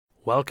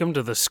Welcome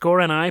to the Score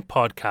and I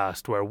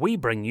podcast, where we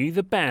bring you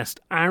the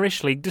best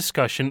Irish League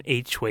discussion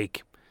each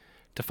week.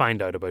 To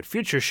find out about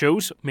future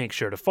shows, make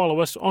sure to follow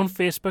us on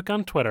Facebook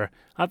and Twitter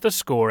at the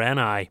Score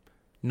NI.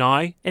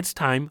 Now it's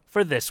time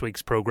for this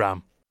week's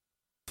programme.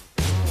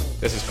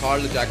 This is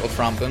Carl the Jackal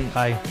Frampton.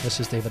 Hi,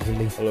 this is David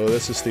Healy. Hello,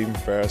 this is Stephen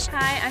Ferris.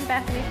 Hi, I'm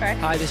Bethany Firth.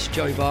 Hi, this is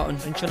Joey Barton.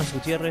 I'm Jonas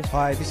Gutierrez.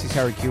 Hi, this is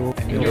Harry Kewell.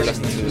 And you're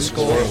listening to The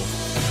Score.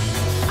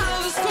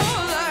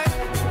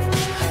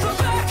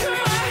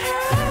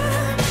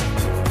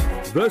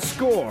 The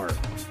Score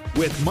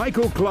with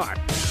Michael Clark.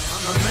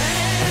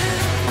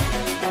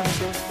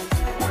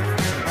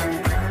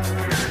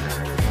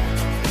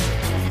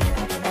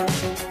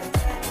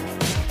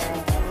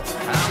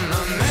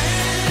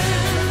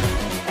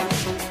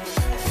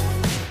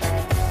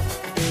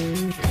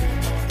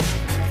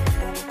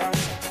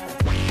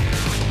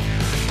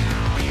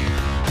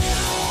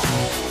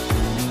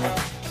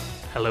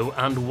 Hello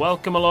and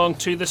welcome along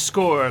to The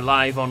Score,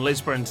 live on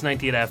Lisburn's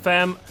 98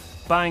 FM,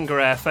 Bangor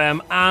FM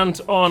and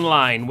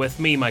online with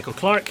me, Michael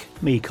Clark.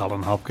 Me,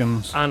 Colin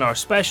Hopkins. And our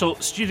special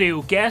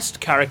studio guest,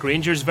 Carrick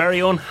Rangers' very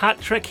own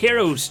hat-trick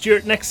hero,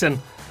 Stewart Nixon.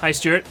 Hi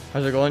Stuart.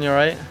 How's it going, you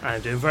alright?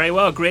 I'm doing very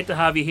well, great to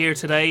have you here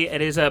today.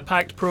 It is a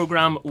packed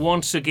programme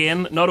once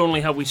again. Not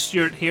only have we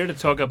Stuart here to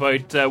talk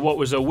about what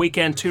was a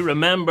weekend to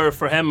remember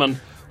for him and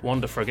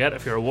one to forget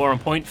if you're a Warren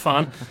Point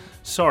fan.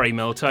 Sorry,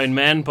 Milltown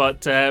men,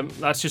 but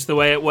that's just the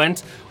way it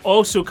went.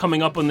 Also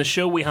coming up on the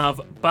show, we have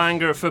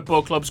Bangor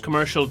Football Club's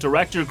commercial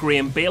director,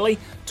 Graham Bailey,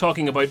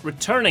 talking about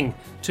returning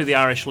to the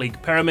Irish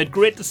League pyramid.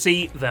 Great to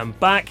see them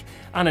back,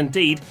 and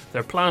indeed,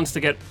 their plans to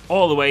get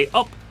all the way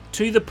up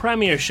to the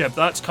Premiership.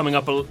 That's coming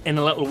up in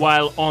a little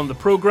while on the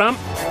programme.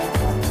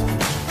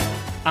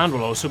 And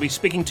we'll also be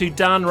speaking to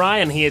Dan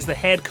Ryan. He is the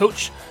head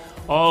coach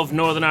of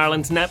Northern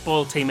Ireland's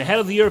netball team ahead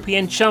of the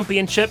European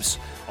Championships.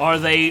 Are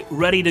they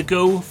ready to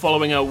go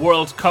following a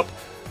World Cup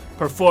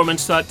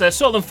performance that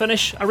saw them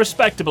finish a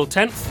respectable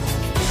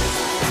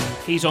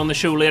 10th? He's on the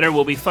show later.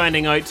 We'll be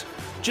finding out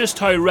just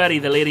how ready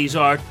the ladies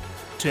are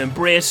to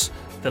embrace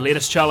the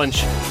latest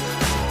challenge.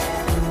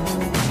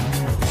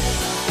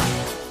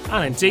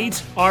 And indeed,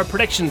 our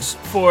predictions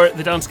for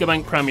the Danske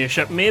Bank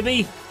Premiership.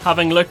 Maybe,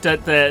 having looked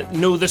at the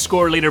Know the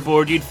Score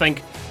leaderboard, you'd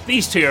think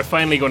these two are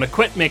finally going to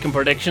quit making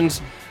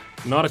predictions.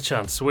 Not a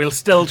chance. We'll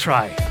still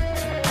try.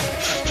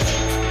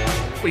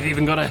 We've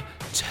even got a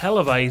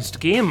televised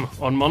game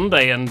on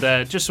Monday, and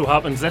just so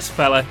happens this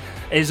fella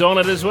is on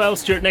it as well.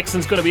 Stewart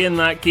Nixon's going to be in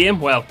that game.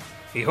 Well,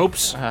 he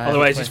hopes.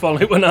 Otherwise, he's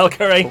falling out with Al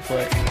Curry.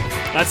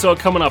 That's all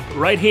coming up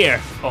right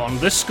here on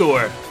The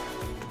Score.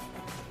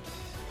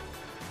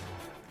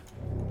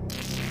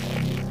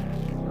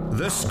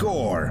 The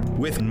Score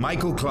with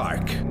Michael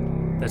Clark.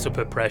 This will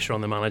put pressure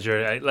on the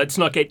manager. Let's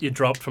not get you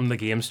dropped from the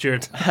game,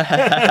 Stuart.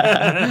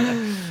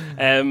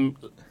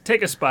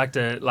 Take us back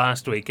to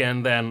last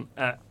weekend then.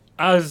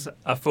 As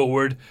a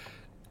forward,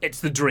 it's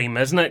the dream,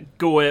 isn't it?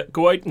 Go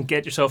out and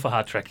get yourself a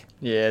hat-trick.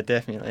 Yeah,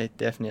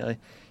 definitely.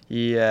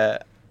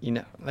 You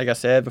know, like I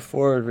said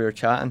before we were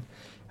chatting,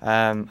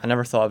 I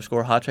never thought I would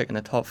score a hat-trick in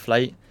the top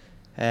flight.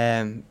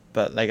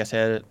 But like I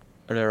said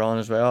earlier on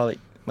as well, like,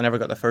 whenever I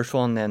got the first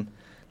one, then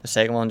the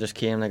second one just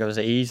came like it was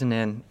at ease, and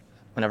then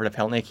whenever the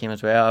penalty came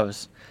as well, I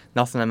was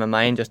nothing in my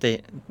mind, just to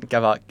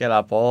get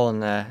that ball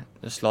and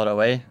just slot it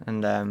away.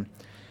 And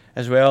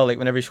as well, like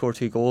whenever you score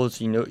 2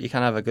 goals, you know you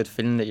kind of have a good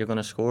feeling that you're going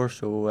to score.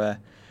 So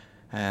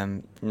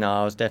I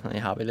was definitely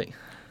happy. Like,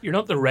 you're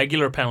not the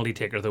regular penalty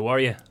taker though, are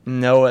you?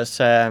 No, it's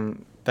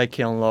Big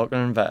Keelan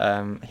Loughlin,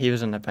 but he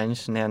was on the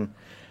bench, and then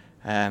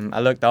I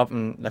looked up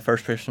and the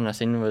first person I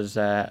seen was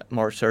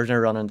Mark Surgeon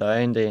running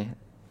down.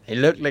 He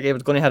looked like he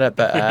was going to hit it,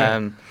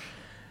 but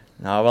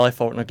Willie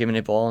Faulkner gave me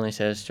the ball and he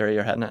says, "Jerry,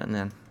 you're hitting it," and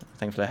then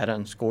thankfully I hit it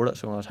and scored it,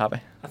 so I was happy.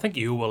 I think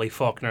you owe Willie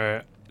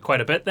Faulkner quite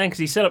a bit then, because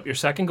he set up your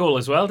second goal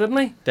as well, didn't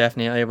he?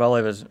 Definitely.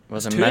 Willie was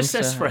immense. 2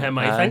 assists for him,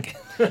 I think.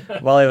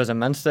 Willie was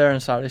immense there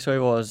on Saturday, so he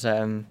was.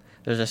 There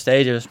was a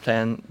stage he was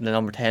playing the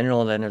number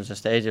 10-year-old, and there was a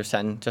stage of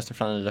sitting just in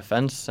front of the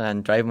defence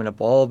and driving with the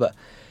ball, but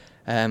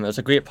it was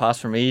a great pass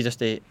for me just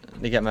to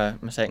get my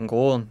second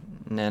goal, and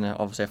then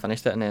obviously I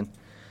finished it, and then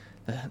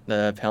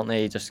the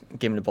penalty just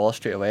gave me the ball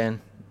straight away, and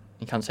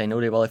you can't say no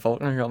to Willie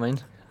Faulkner, you know what I mean?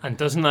 And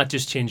doesn't that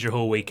just change your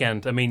whole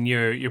weekend? I mean,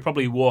 you're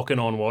probably walking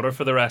on water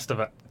for the rest of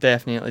it.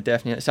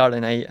 Definitely. Saturday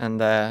night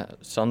and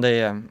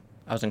Sunday, I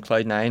was in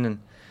cloud 9 and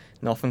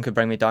nothing could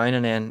bring me down.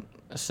 And then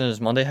as soon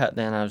as Monday hit,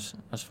 then I was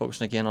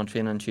focusing again on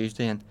training on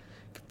Tuesday and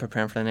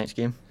preparing for the next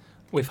game.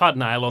 We've had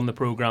Niall on the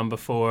programme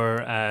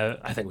before.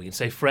 I think we can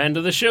say friend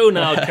of the show,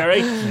 Niall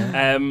Curry.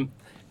 Yeah.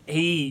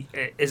 He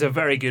is a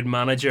very good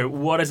manager.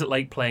 What is it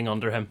like playing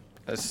under him?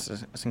 It's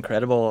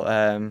incredible.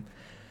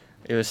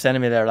 He was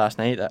sending me there last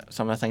night that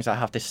some of the things I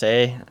have to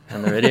say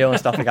on the radio and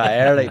stuff like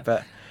that early,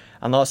 but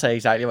I'll not say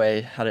exactly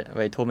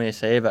what he told me to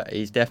say, but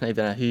he's definitely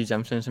been a huge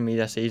influence on me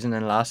this season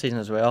and last season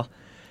as well.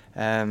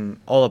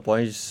 All the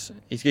boys,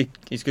 he's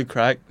good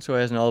crack, so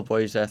he is, and all the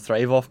boys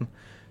thrive off him.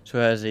 So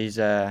as he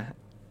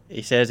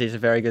says he's a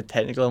very good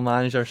technical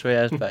manager, so he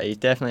is, but he's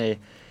definitely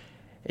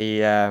he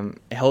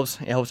helps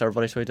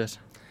everybody, so he does.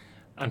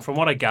 And from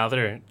what I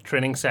gather,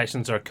 training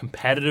sessions are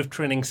competitive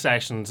training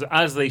sessions,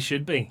 as they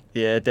should be.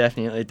 Yeah,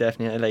 definitely.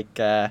 Like,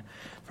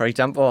 for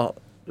example,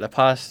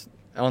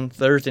 on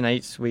Thursday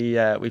nights we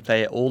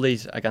play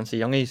oldies against the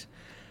youngies.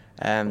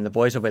 The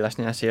boys will be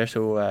listening to this here,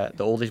 so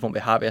the oldies won't be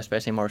happy,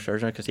 especially Mark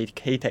Scherzer, because he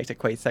takes it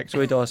quite thick, so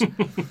he does.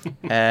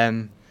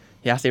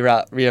 He has to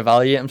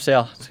reevaluate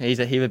himself. So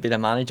he would be the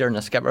manager and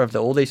the skipper of the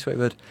oldies, so he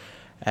would.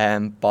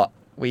 But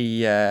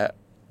we've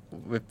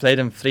played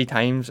him 4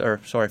 times,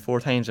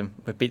 and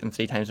we've beat them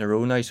 3 times in a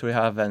row now. So we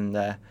have, and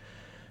I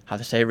have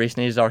to say,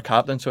 recently he's our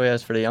captain, so he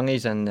is, for the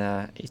youngies,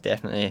 and he's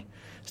definitely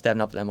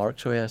stepping up to the mark,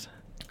 so he is.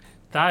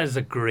 That is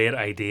a great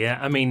idea.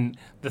 I mean,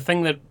 the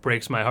thing that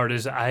breaks my heart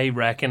is I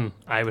reckon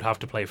I would have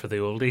to play for the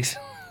oldies.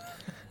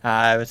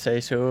 I would say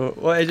so.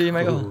 What age are you,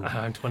 Michael?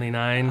 I'm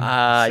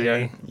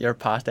 29. You're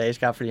past age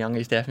gap for the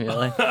youngies,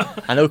 definitely.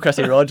 I know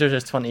Chrissy Rogers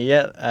is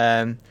 28,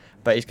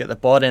 but he's got the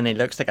body and he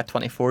looks like a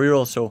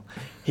 24-year-old, so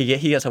he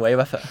gets away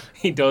with it.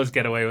 He does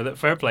get away with it.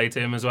 Fair play to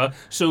him as well.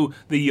 So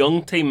the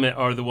young team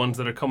are the ones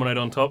that are coming out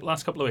on top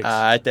last couple of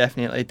weeks?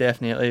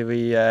 Definitely.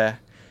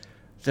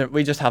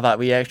 We just have that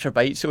wee extra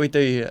bite, so we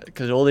do,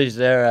 because oldies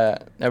they're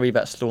a wee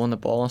bit slow on the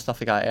ball and stuff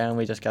like that, and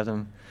we just give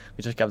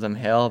them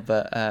hell.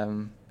 But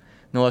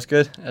no, it's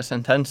good. It's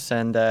intense,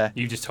 and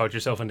you just taught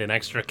yourself into an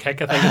extra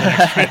kick, I think, in the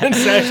next training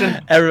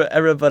session.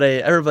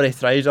 Everybody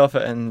thrives off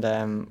it,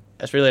 and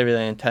it's really,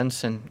 really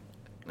intense. And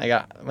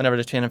like whenever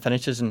the training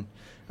finishes and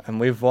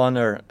we've won,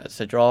 or it's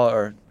a draw,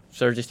 or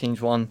Serge's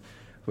team's won,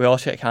 we all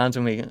shake hands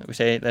and we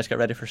say, let's get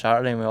ready for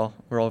Saturday, and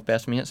we're all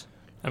best mates.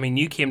 I mean,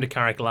 you came to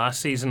Carrick last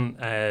season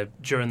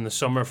during the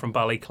summer from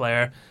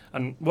Ballyclare,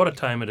 and what a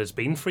time it has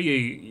been for you.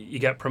 You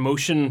get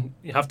promotion,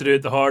 you have to do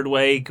it the hard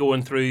way,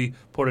 going through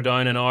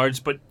Portadown and Ards,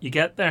 but you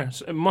get there.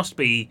 So it must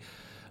be,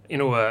 a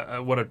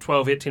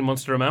 12, 18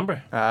 months to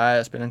remember.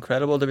 It's been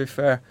incredible, to be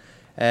fair.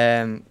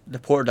 The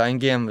Portadown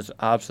game was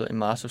absolutely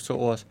massive, so it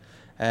was.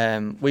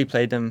 We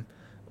played them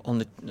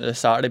on the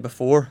Saturday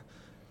before,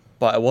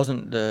 but it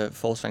wasn't the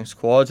full strength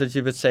squads, as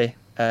you would say.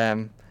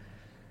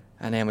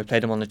 And then we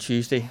played them on the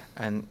Tuesday,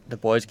 and the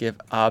boys gave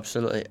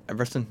absolutely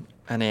everything.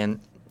 And then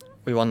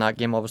we won that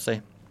game,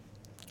 obviously.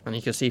 And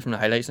you could see from the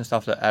highlights and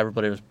stuff that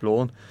everybody was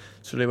blown.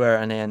 So they were.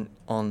 And then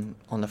on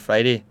the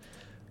Friday,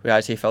 we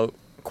actually felt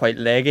quite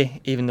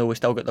leggy, even though we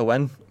still got the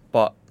win.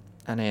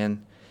 And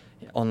then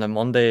on the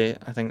Monday,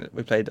 I think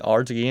we played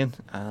Ards again,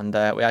 and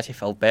we actually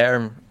felt better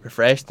and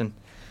refreshed. And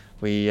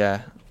we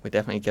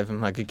definitely gave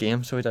them a good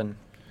game, so we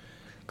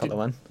got the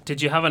win.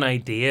 Did you have an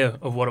idea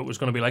of what it was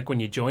going to be like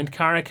when you joined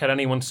Carrick? Had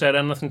anyone said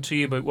anything to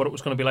you about what it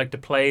was going to be like to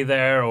play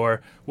there,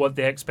 or what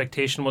the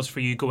expectation was for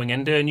you going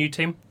into a new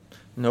team?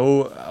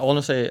 No,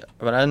 honestly,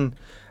 I went in,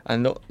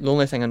 and the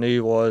only thing I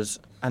knew was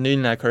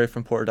Niall Curry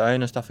from Portadown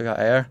and stuff like that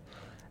there.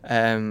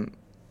 And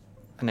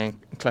then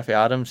Cliffy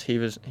Adams,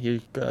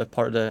 he got a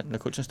part of the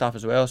coaching staff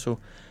as well, so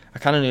I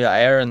kind of knew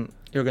that air. And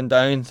you're going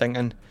down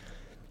thinking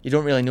you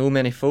don't really know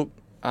many folk,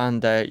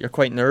 and you're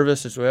quite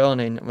nervous as well. And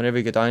then whenever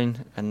you go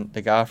down, and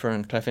the gaffer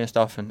and Cliffy and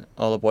stuff and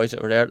all the boys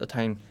that were there at the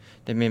time,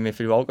 they made me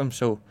feel welcome.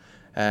 So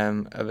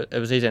it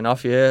was easy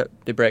enough, to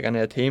break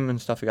into a team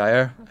and stuff like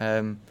that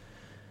there.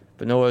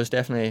 But no, it was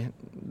definitely,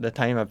 the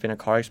time I've been at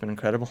Carrick's been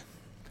incredible.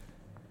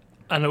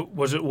 And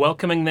was it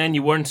welcoming then?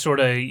 You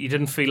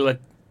didn't feel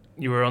like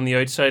you were on the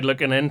outside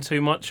looking in too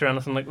much or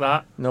anything like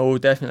that? No,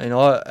 definitely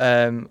not.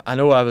 I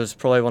know I was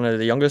probably one of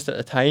the youngest at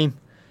the time,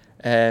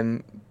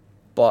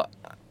 but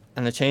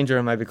in the change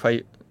room I'd be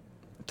quite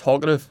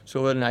talkative,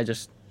 so wouldn't I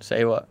just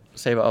say what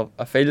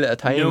I feel at the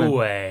time? No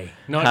way,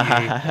 not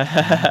you.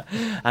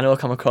 I know I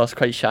come across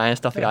quite shy and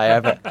stuff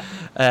like that, but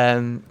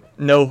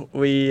no,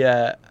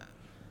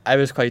 I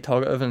was quite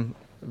talkative, and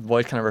the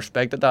boys kind of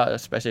respected that,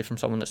 especially from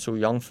someone that's so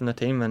young from the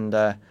team, and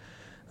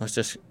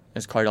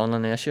it's carried on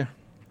in this year.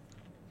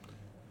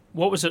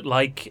 What was it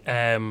like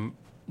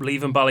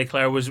leaving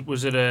Ballyclare?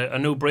 Was it a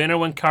no-brainer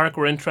when Carrick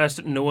were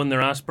interested in knowing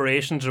their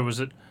aspirations, or was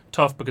it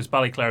tough because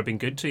Ballyclare had been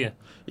good to you?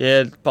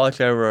 Yeah,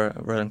 Ballyclare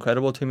were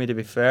incredible to me, to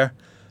be fair,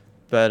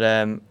 but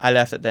I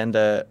left at the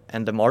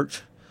end of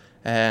March.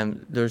 There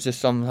was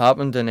just something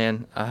happened, and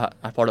then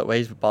I parted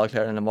ways with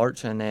Ballyclare in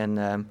March, and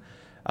then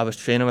I was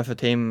training with a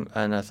team,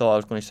 and I thought I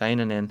was going to sign,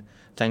 and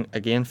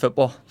then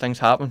football, things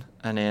happen,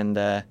 and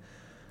then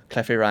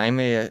Cliffy rang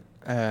me.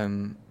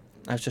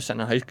 I was just sitting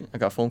in the house, I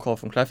got a phone call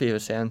from Cliffy. He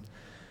was saying,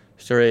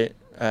 sorry,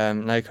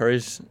 Niall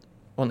Curry's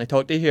wanting to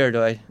talk to you here,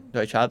 do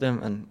I chat to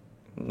him? And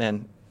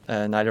then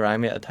Niall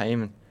rang me at the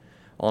time, and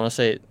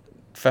honestly,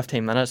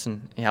 15 minutes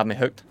and he had me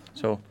hooked,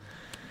 so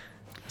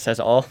it says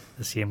it all.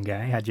 The same guy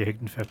had you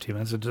hooked in 15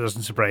 minutes. It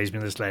doesn't surprise me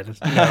in the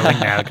slightest. I think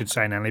Niall could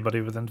sign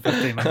anybody within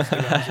 15 minutes, to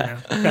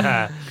be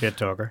honest, Great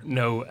talker.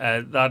 No,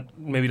 that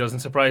maybe doesn't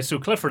surprise. So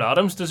Clifford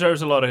Adams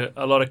deserves a lot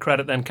of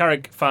credit then.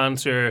 Carrick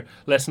fans who are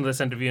listening to this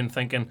interview and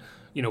thinking,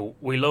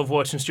 we love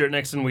watching Stewart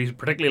Nixon, we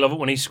particularly love it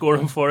when he's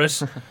scoring for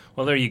us.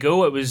 Well, there you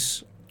go, it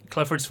was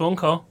Clifford's phone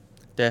call.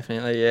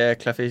 Definitely, yeah.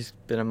 Cliffy's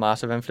been a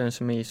massive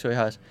influence on me, so he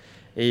has.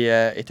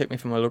 He took me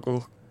from a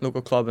local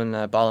club in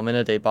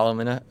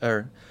Ballymena,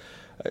 or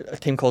a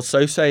team called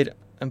Southside,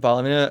 in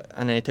Ballymena,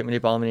 and then he took me to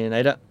Ballymena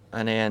United,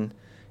 and then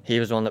he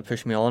was the one that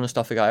pushed me on and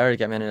stuff like that to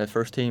get me into the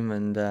first team,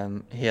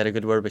 and he had a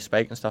good word with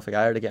Spike and stuff like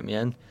that to get me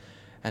in.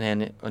 And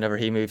then whenever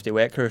he moved to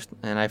Wakehurst,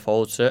 and I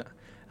followed suit,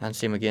 and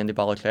same again to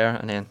Ballyclare,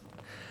 and then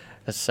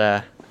it's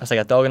like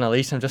a dog in a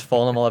leash. I'm just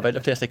following him all about the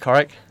place like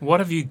Carrick. What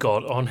have you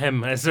got on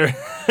him? Is there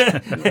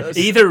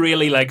either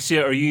really likes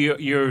you, or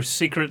you're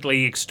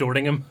secretly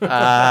extorting him?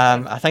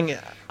 I think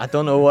I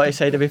don't know what he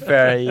said. To be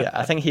fair,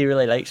 I think he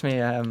really likes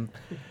me.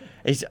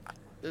 He's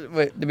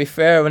to be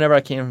fair. Whenever I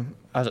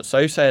was at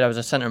Southside, I was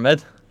a centre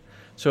mid,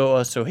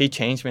 so he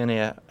changed me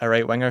into a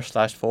right winger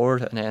 /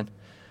 forward, and then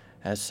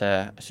it's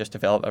just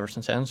developed ever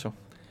since then. So.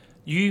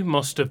 You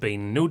must have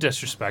been, no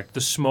disrespect,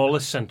 the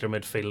smallest centre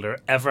midfielder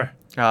ever.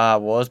 I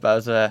was,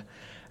 but I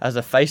was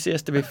the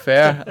feistiest, to be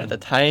fair, at the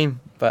time.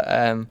 But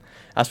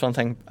that's one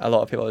thing a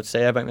lot of people would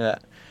say about me,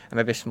 that I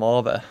may be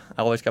small, but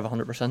I always give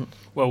 100%.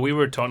 Well, we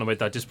were talking about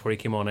that just before you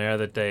came on air,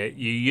 that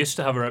you used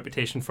to have a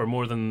reputation for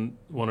more than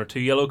 1 or 2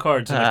 yellow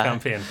cards in a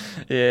campaign.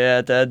 Yeah,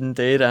 I did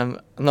indeed. I'm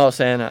not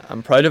saying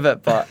I'm proud of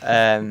it, but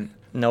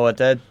no, I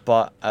did.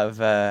 But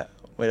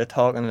we were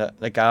talking to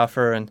the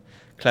gaffer and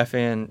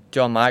Cliffy and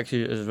John Max,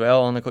 who as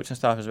well on the coaching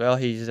staff as well.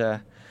 He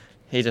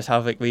just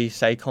have like wee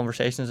side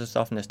conversations and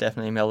stuff, and it's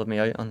definitely mellowed me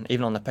out. And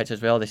even on the pitch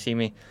as well, they see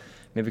me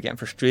maybe getting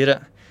frustrated,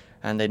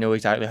 and they know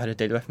exactly how to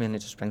deal with me, and it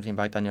just brings me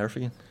back down the earth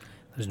again.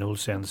 There's an old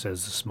saying that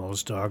says the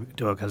smallest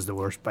dog has the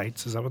worst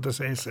bites. Is that what they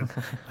say? So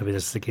maybe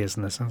this is the case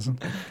in this instance.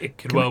 It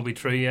could well be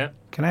true, yeah.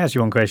 Can I ask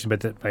you one question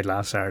about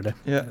last Saturday?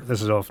 Yeah.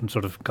 This has often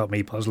sort of got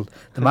me puzzled.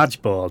 The match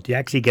ball. Do you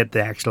actually get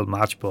the actual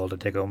match ball to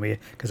take home with you?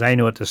 Because I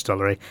know at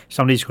Distillery,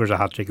 somebody scores a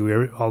hat trick, we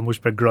were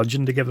almost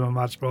begrudging to give them a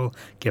match ball,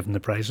 given the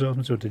price of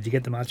them. So did you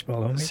get the match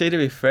ball home? See, to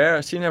be fair,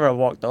 whenever I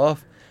walked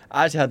off,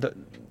 I actually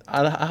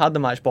had the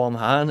match ball in my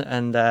hand,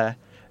 and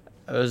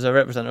it was a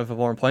representative of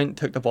Warren Point,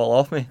 took the ball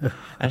off me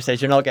and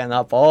said, "You're not getting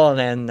that ball."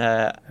 And then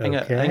I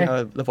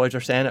think the boys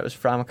were saying it was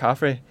Fran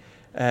McCaffrey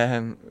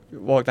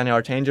walked down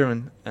our change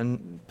room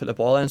and put the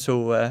ball in,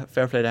 so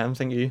fair play to him,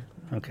 thank you.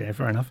 Okay,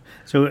 fair enough.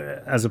 So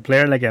as a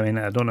player, like, I mean,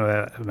 I don't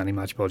know how many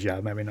match balls you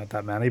have, maybe not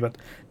that many, but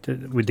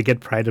would they get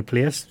pride of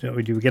place?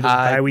 Would you get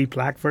a wee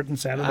plaque for it and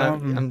set it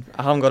on?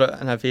 I haven't got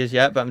it in a vase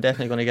yet, but I'm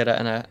definitely going to get it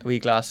in a wee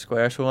glass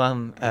square. So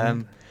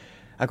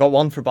I got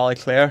one for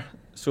Ballyclare,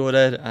 so I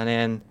did, and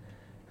then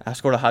I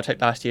scored a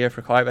hat-trick last year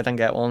for Carrick, but I didn't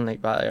get one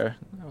like that there.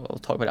 We'll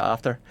talk about it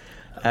after.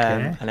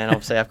 And then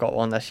obviously I've got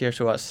one this year,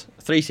 so that's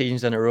 3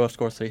 seasons in a row I've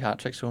scored 3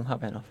 hat-tricks, so I'm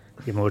happy enough.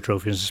 You have more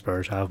trophies than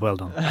Spurs have. Well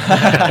done.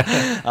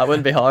 That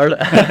wouldn't be hard.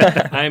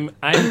 I'm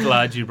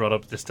glad you brought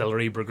up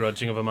Distillery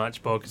begrudging of a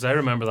match ball, because I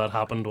remember that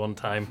happened one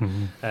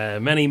time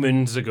many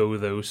moons ago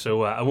though,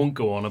 so I won't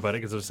go on about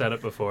it because I've said it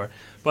before.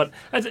 But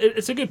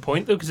it's a good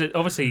point though, because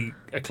obviously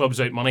a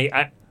club's out money.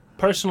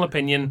 Personal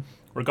opinion,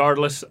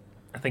 regardless,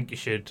 I think you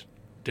should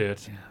do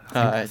it.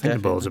 Yeah, I think the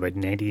ball's about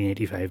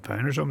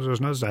 £85 or something, so it's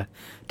not a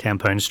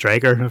 £10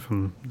 striker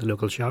from the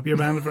local shop you're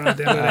buying for.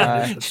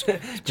 It's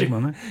big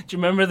money. Do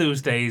you remember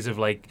those days of,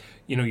 like,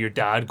 you know, your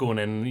dad going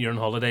in, you're on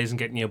holidays and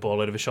getting you a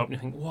ball out of a shop and you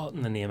think, what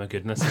in the name of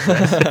goodness is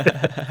this?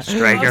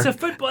 Striker. What's a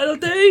football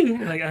do?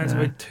 Like, it's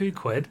about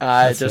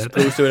 £2. It just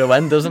goes through the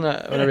wind, doesn't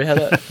it, whenever you hit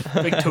it?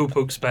 Big toe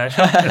poke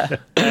special.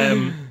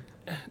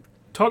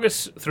 Talk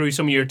us through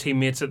some of your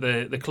teammates at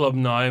the club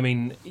now. I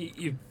mean,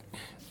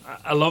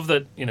 I love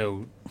that, you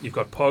know, you've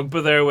got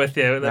Pogba there with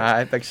you.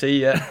 Big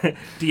C, yeah.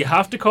 Do you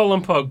have to call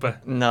him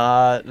Pogba?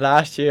 Nah,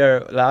 last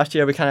year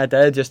we kind of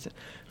did, just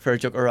for a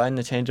joke around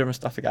the change room and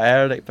stuff like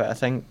that. Like, but I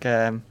think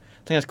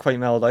it's quite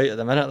mellowed out at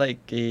the minute.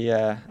 Like, he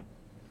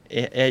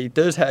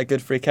does hit a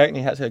good free kick and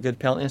he hits a good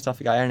penalty and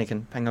stuff like that, and he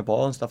can ping a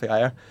ball and stuff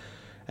like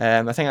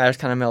that. I think Irish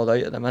kind of mellowed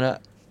out at the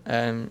minute.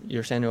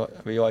 You're saying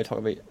we always talk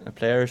about the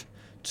players.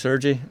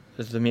 Sergi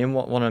is the main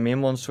one of the main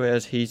ones. So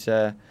he's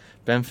been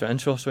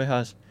influential. So he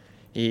has.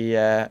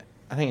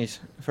 I think he's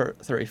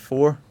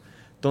 34.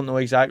 Don't know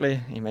exactly.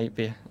 He might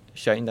be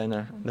shouting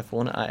down the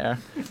phone at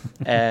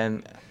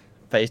air.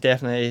 But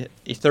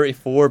he's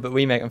 34. But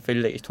we make him feel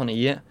like he's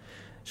 28.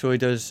 So he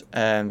does.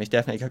 He's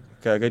definitely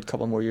got a good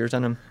couple more years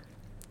in him.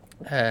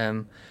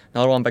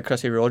 Another one by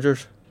Chrissy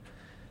Rogers.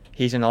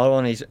 He's another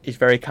one. He's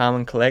very calm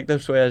and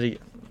collective. So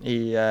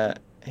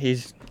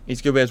he's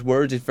good with his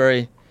words. He's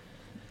very.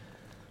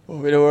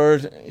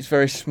 He's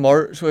very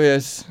smart, so he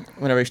is.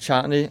 Whenever he's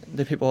chatting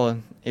to people,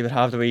 and he would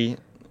have the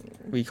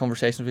wee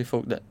conversations with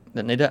folk that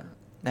need it.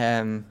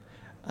 On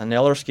the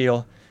other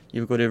scale,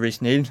 you would go to Rhys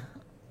Neal.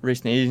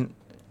 Rhys Neal,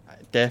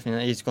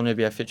 definitely, he's going to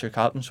be a future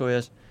captain, so he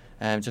is.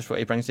 Just what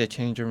he brings to the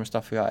change room and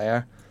stuff like that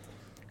there.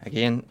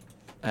 Again,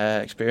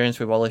 experience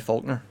with Wally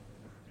Faulkner.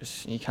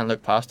 You can't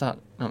look past that.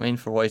 You know what I mean,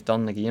 for what he's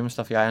done in the game and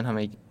stuff like that, and how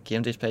many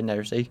games he's played in the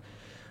Irish League.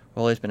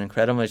 Wally's been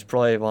incredible. He's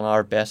probably one of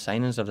our best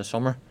signings of the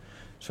summer.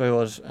 So he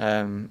was.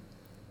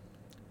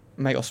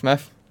 Michael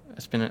Smith.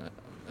 It's been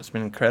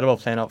incredible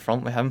playing up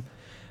front with him.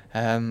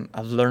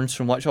 I've learned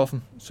so much of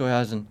him. So he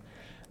has, and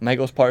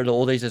Michael's part of the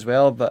oldies as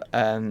well. But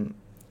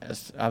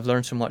I've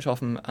learned so much of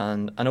him,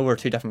 and I know we're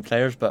 2 different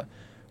players, but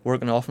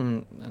working off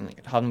him and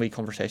like, having wee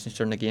conversations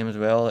during the game as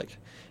well. Like,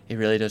 he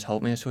really does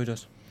help me, so he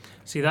does.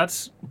 See,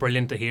 that's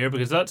brilliant to hear,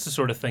 because that's the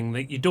sort of thing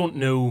that you don't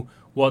know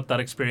what that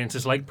experience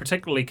is like,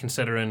 particularly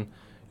considering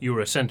you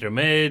were a centre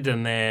mid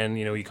and then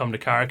you come to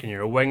Carrick and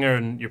you're a winger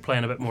and you're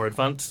playing a bit more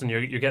advanced and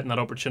you're getting that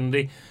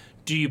opportunity.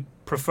 Do you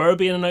prefer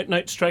being an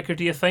out-and-out striker,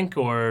 do you think,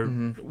 or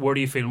where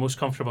do you feel most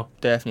comfortable?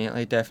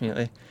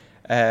 Definitely.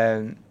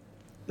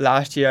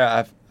 Last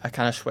year I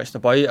kind of switched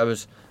about. I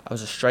was a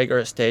striker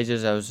at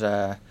stages, I was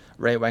a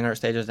right winger at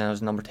stages, then I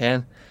was number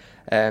 10.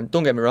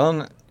 Don't get me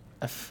wrong,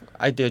 if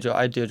I do a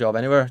job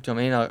anywhere, do you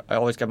know what I mean? I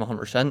always give them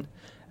 100%.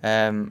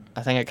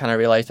 I think I kind of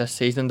realised this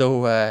season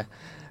though,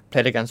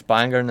 played against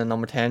Bangor in the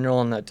number 10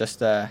 role, and it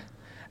just it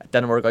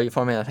didn't work out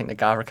for me. I think the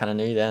gaffer kind of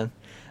knew then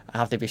I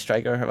have to be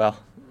striker. Well,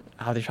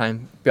 I have to try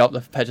and be up the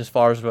pitch as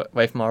far as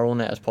away from our own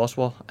net as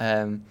possible.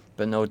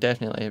 But no,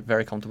 definitely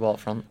very comfortable up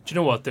front. Do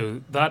you know what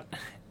though? That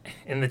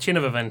in the chain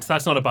of events,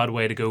 that's not a bad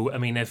way to go. I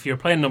mean, if you're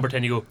playing number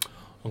 10, you go,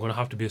 I'm going to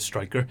have to be a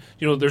striker.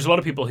 There's a lot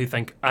of people who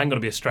think I'm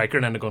going to be a striker,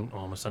 and then they're going,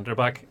 I'm a centre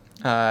back.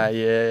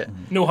 Yeah.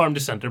 No harm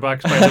to centre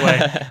backs, by the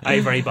way.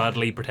 I very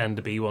badly pretend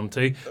to be one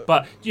too.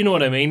 But do you know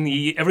what I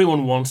mean?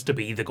 Everyone wants to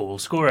be the goal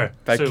scorer.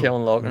 Big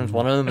Keelan Loughran's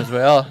one of them as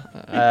well.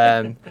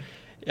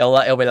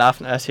 He'll be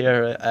laughing at us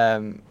here.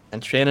 In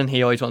training,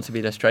 he always wants to be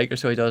the striker,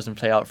 so he doesn't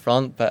play up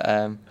front. But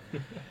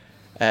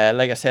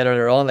like I said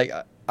earlier on, like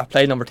I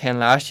played number 10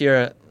 last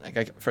year.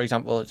 For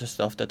example,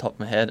 just off the top of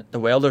my head, the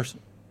Welders,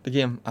 the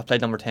game, I played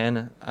number 10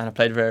 and I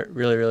played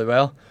really, really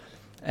well.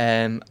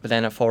 But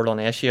then at forward on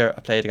this year,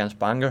 I played against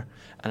Bangor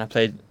and I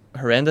played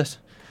horrendous.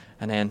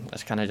 And then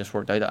it's kind of just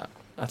worked out that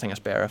I think it's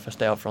better if I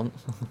stay up front.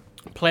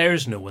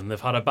 Players know when they've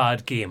had a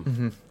bad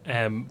game.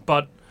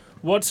 But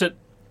what's it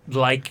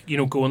like,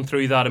 going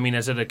through that? I mean,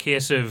 is it a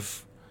case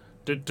of,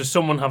 does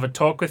someone have a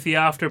talk with you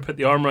after, put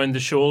the arm around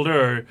the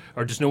shoulder,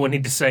 or does no one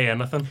need to say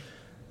anything?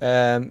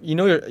 Like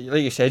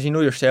you said,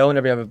 yourself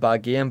whenever you have a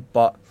bad game,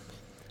 but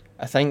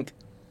I think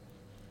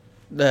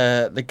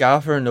the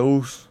gaffer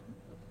knows.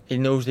 He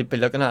knows they'd be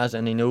looking at us,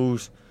 and he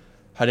knows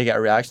how to get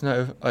a reaction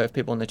out of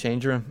people in the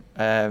change room.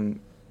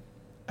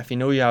 If you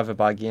know you have a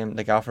bad game,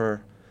 the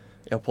gaffer,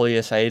 he'll pull you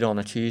aside on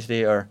a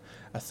Tuesday or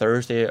a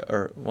Thursday,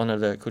 or one of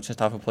the coaching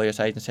staff will pull you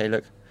aside and say,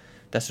 look,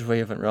 this is where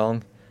you went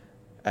wrong.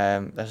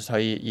 This is how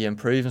you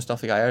improve and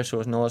stuff like that. So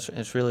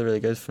it's really,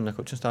 really good from the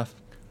coaching staff.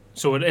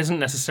 So it isn't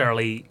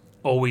necessarily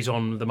always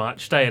on the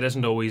match day, it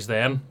isn't always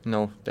then?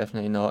 No,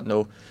 definitely not,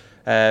 no.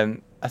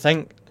 I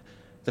think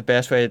the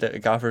best way that the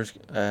gaffers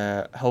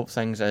help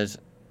things is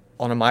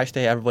on a match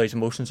day, everybody's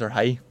emotions are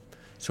high.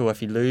 So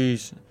if you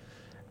lose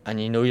and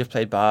you've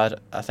played bad,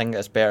 I think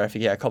it's better if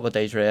you get a couple of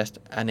days rest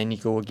and then you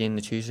go again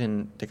the Tuesday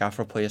and the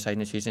gaffer will pull you aside on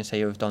the Tuesday and say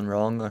you've done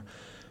wrong, or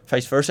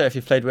vice versa. If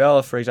you played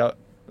well, for example,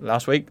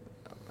 last week,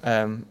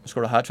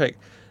 scored a hat-trick,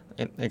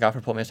 the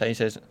gaffer pulled me aside and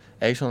says,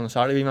 excellent on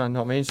Saturday, man, you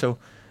know what I mean? So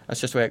that's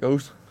just the way it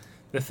goes.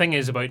 The thing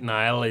is about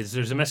Niall is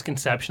there's a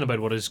misconception about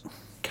what his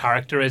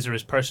character is or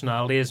his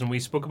personality is, and we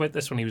spoke about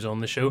this when he was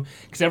on the show,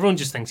 because everyone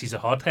just thinks he's a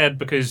hothead,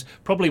 because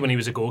probably when he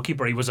was a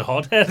goalkeeper he was a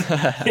hothead,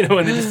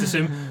 and they just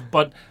assume.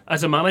 But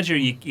as a manager,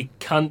 you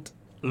can't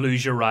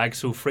lose your rag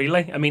so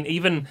freely. I mean,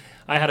 even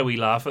I had a wee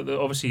laugh at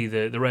obviously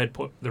the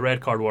red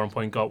card Warren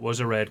Point got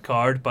was a red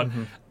card, but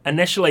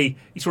initially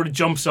he sort of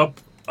jumps up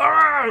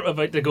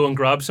about to go and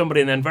grab somebody,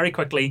 and then very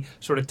quickly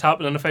sort of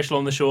tapping an official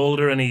on the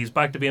shoulder, and he's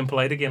back to being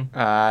polite again.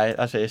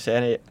 That's what you're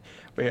saying.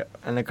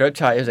 In the group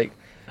chat, he was like,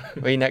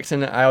 "Wee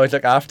Nixon, I always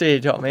look after you."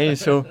 Do you know what I mean?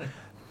 So,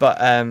 but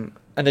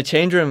in the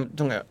change room,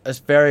 it's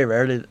very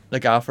rarely the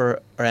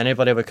gaffer or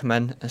anybody would come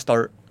in and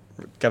start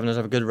giving us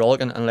a good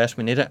rollicking unless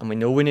we need it, and we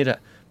know we need it,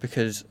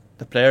 because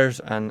the players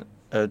and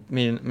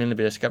mainly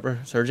be the skipper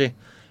Sergi,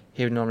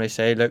 he would normally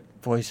say, "Look,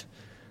 boys,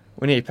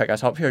 we need to pick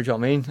us up here." Do you know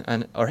what I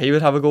mean? Or he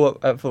would have a go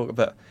at folk,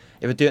 but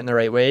he would do it in the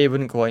right way. He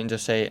wouldn't go out and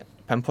just say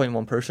pinpoint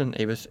one person.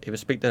 He would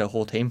speak to the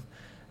whole team,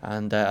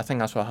 and I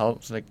think that's what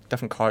helps. Like,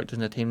 different characters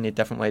in the team need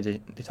different way they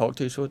talk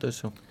to, so it does.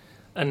 So,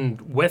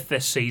 and with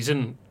this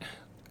season,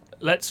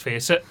 let's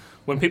face it,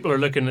 when people are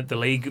looking at the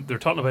league, they're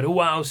talking about, oh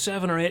wow,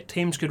 7 or 8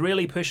 teams could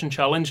really push and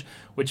challenge,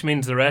 which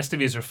means the rest of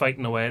you are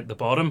fighting away at the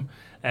bottom.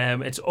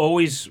 It's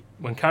always,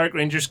 when Carrick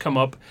Rangers come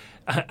up,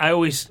 I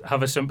always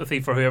have a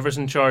sympathy for whoever's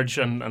in charge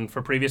and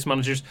for previous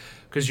managers,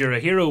 because you're a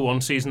hero one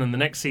season and the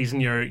next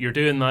season you're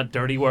doing that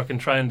dirty work and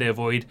trying to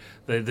avoid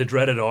the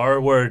dreaded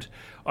R word,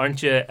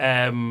 aren't you?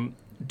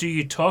 Do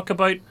you talk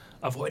about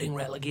avoiding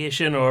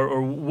relegation,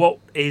 or what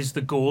is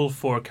the goal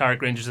for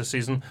Carrick Rangers this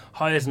season?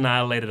 How has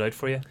Niall laid it out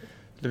for you?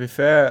 To be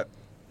fair,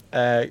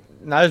 the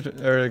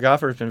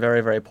gaffer has been very,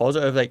 very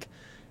positive. Like,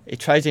 we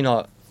try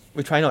not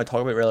to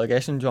talk about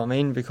relegation, do you know what I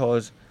mean?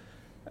 Because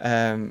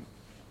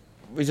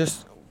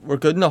we're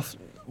good enough.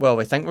 Well,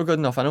 we think we're good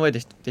enough anyway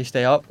to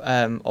stay up.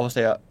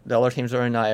 Obviously, the other teams are in that